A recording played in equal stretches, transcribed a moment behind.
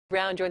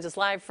Brown joins us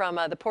live from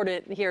the port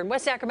here in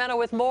West Sacramento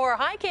with more.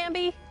 Hi,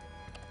 Cambi.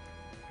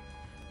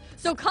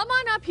 So come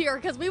on up here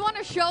because we want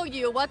to show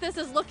you what this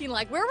is looking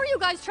like. Where were you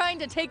guys trying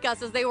to take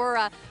us as they were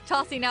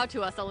tossing out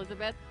to us,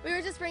 Elizabeth? We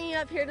were just bringing you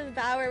up here to the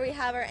bow where we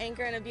have our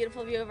anchor and a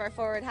beautiful view of our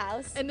forward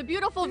house. And the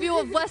beautiful view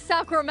of West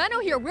Sacramento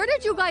here. Where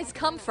did you guys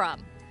come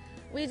from?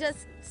 We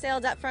just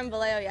sailed up from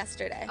Vallejo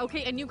yesterday.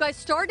 Okay, and you guys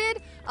started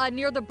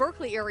near the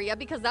Berkeley area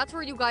because that's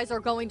where you guys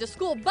are going to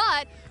school,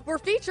 but we're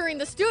featuring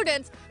the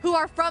students who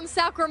are from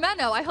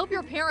Sacramento. I hope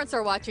your parents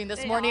are watching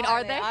this morning,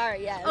 are they? They are,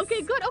 yes.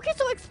 Okay, good. Okay,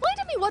 so explain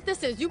to me what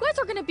this is. You guys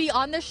are going to be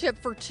on the ship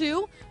for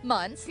 2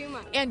 months. 2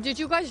 months. And did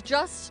you guys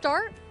just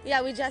start?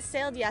 Yeah, we just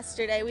sailed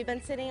yesterday. We've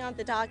been sitting on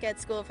the dock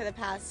at school for the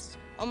past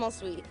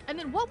almost week. And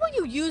then what will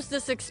you use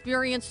this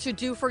experience to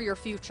do for your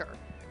future?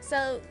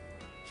 So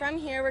from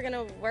here, we're going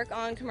to work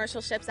on commercial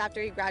ships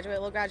after we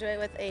graduate. We'll graduate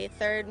with a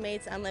third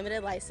Mates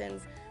Unlimited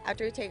license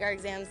after we take our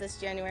exams this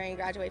January and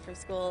graduate from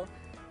school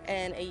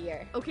in a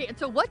year. Okay, and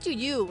so what do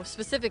you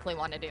specifically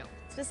want to do?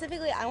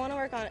 Specifically, I want to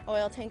work on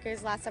oil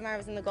tankers. Last summer I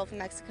was in the Gulf of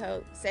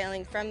Mexico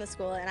sailing from the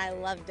school and I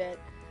loved it.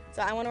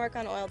 So I want to work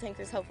on oil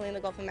tankers, hopefully in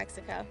the Gulf of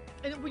Mexico.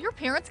 And will your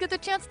parents get the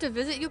chance to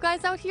visit you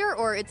guys out here,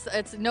 or it's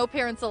no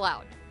parents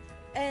allowed?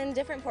 In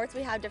different ports,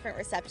 we have different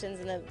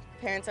receptions, and the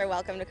parents are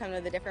welcome to come to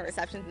the different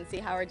receptions and see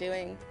how we're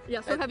doing.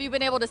 Yeah, so have you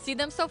been able to see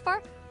them so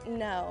far?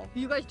 No.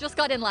 You guys just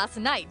got in last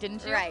night,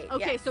 didn't you? Right,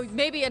 Okay, yes. so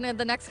maybe in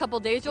the next couple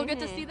days you'll get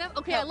to see them?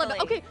 Okay, I love it.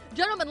 Hopefully. Okay,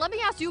 gentlemen, let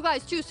me ask you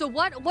guys too. So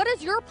what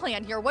is your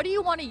plan here? What do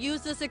you want to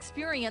use this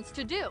experience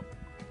to do?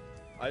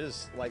 I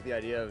just like the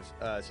idea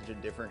of such a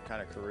different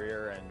kind of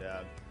career,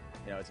 and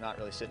you know, it's not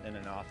really sitting in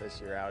an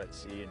office. You're out at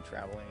sea and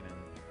traveling. And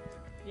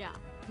Yeah,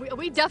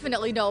 we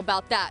definitely know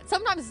about that.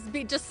 Sometimes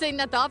just sitting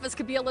at the office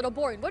could be a little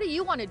boring. What do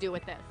you want to do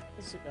with this?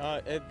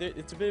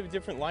 It's a bit of a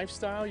different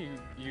lifestyle.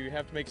 You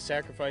have to make a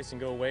sacrifice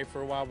and go away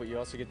for a while, but you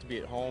also get to be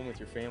at home with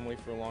your family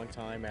for a long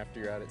time after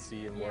you're out at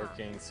sea and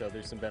working, so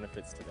there's some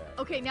benefits to that.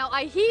 Okay, now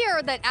I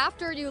hear that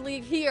after you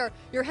leave here,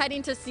 you're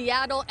heading to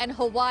Seattle and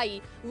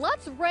Hawaii.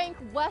 Let's rank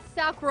West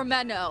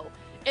Sacramento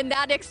in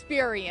that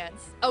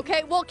experience.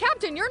 Okay, well,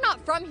 Captain, you're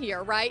not from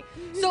here, right?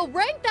 So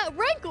where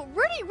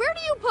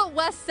do you put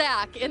West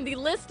Sac in the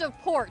list of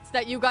ports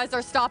that you guys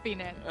are stopping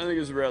in? I think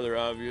it's rather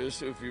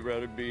obvious. If you'd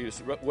rather be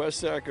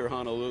West Sac or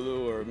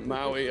Honolulu or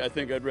Maui, I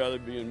think I'd rather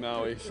be in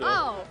Maui. So,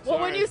 oh,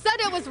 well, when you said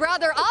it was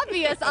rather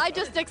obvious, I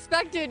just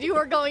expected you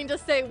were going to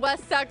say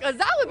West Sac, because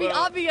that would be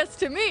obvious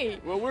to me.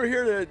 Well, we're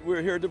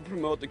here to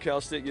promote the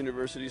Cal State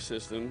University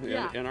system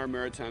and our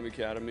Maritime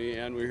Academy,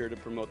 and we're here to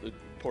promote the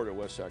Port of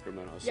West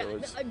Sacramento.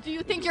 So do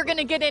you think you're going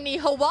to get any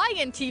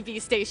Hawaiian TV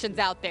stations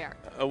out there?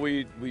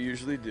 we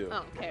usually do.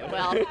 Okay,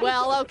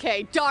 well,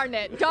 okay, darn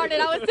it.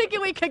 I was thinking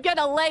we could get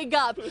a leg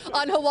up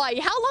on Hawaii.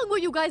 How long will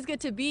you guys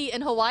get to be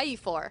in Hawaii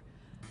for?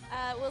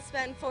 We'll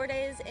spend 4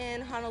 days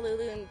in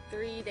Honolulu and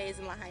 3 days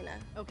in Lahaina.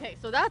 Okay,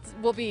 so that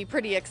will be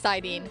pretty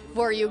exciting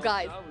for you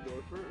guys. El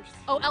Salvador first.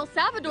 Oh, El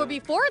Salvador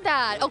before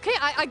that. Okay,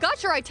 I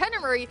got your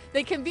itinerary.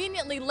 They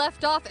conveniently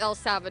left off El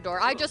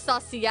Salvador. I just saw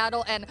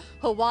Seattle and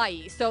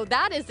Hawaii. So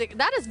that is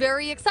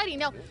very exciting.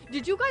 Now,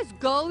 did you guys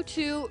go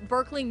to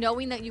Berkeley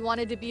knowing that you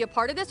wanted to be a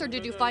part of this, or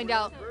did you find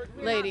out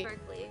lady? Not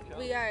Berkeley.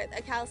 We are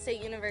a Cal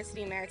State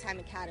University Maritime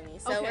Academy,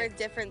 so we're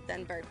different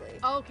than Berkeley.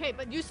 Okay,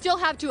 but you still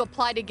have to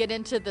apply to get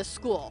into the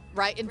school,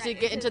 right? And to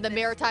get into the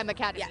Maritime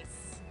Academy. Yes.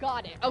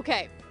 Got it.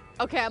 Okay.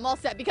 Okay, I'm all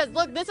set. Because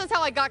look, this is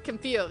how I got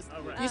confused.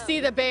 You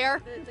see the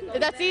bear?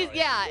 That's easy.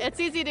 Yeah, it's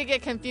easy to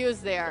get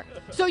confused there.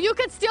 So you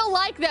could still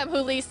like them,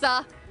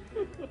 Julissa.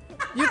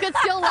 You could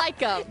still like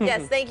them.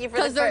 Yes, thank you for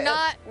because they're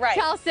not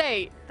Cal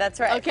State. That's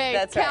right. Okay,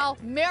 that's Cal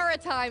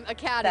Maritime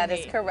Academy. That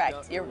is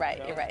correct. You're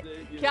right. You're right.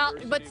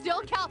 But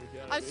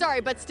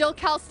still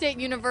Cal State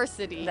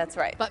University. That's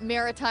right. But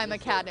Maritime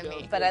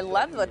Academy. But I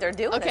love what they're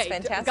doing. Okay, it's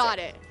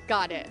fantastic.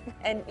 Got it.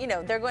 And you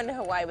know, they're going to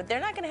Hawaii, but they're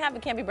not going to have a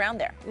Cambi Brown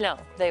there. No,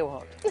 they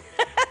won't.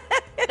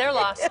 They're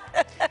lost.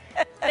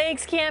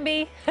 Thanks,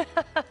 Cambi.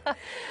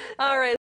 All right.